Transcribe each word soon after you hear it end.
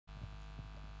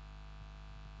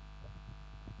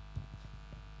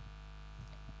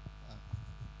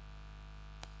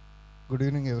Good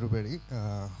evening, everybody.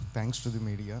 Thanks to the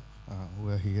media who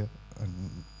are here,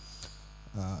 and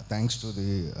thanks to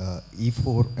the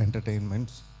E4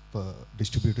 Entertainments for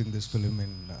distributing this film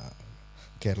in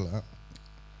Kerala.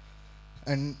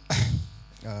 And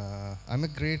I'm a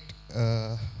great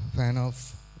fan of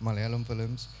Malayalam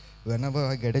films. Whenever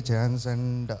I get a chance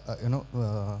and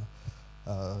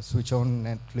switch on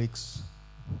Netflix,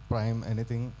 Prime,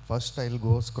 anything, first I'll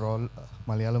go scroll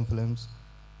Malayalam films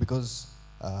because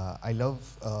I love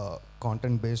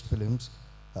content-based films,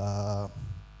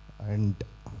 and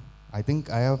I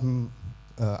think I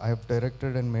have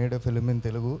directed and made a film in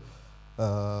Telugu,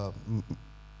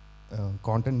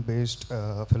 content-based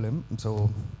film.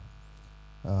 So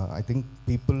I think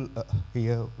people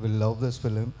here will love this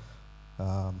film,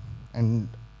 and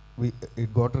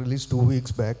it got released 2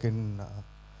 weeks back in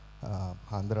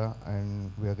Andhra,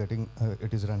 and we are getting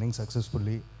it is running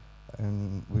successfully,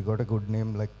 and we got a good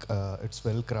name, like it's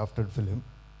well crafted film.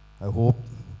 I hope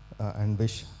and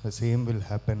wish the same will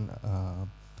happen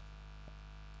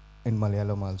in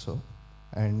Malayalam also.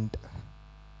 And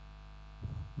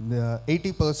the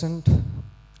 80%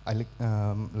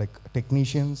 like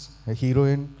technicians, a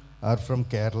heroine are from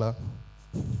Kerala.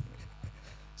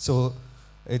 So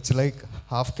it's like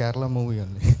half Kerala movie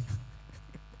only.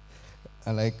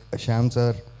 Like Sham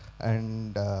sir,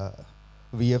 and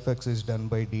VFX is done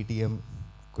by DTM,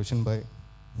 Kushan Bhai,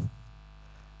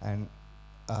 and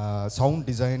sound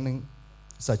designing,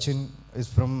 Sachin is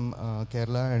from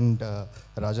Kerala, and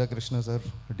Raja Krishna sir,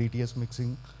 DTS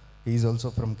mixing, he is also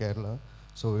from Kerala.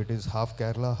 So it is half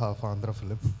Kerala, half Andhra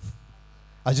film.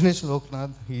 Ajnesh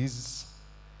Loknath, he is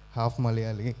half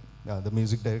Malayali, the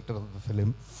music director of the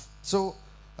film. So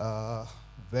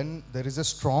when there is a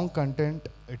strong content,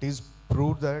 it is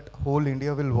proved that whole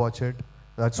India will watch it.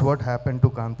 That's what happened to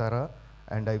Kantara,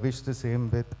 and I wish the same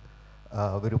with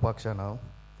Virupaksha now.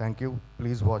 Thank you.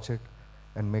 Please watch it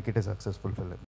and make it a successful film.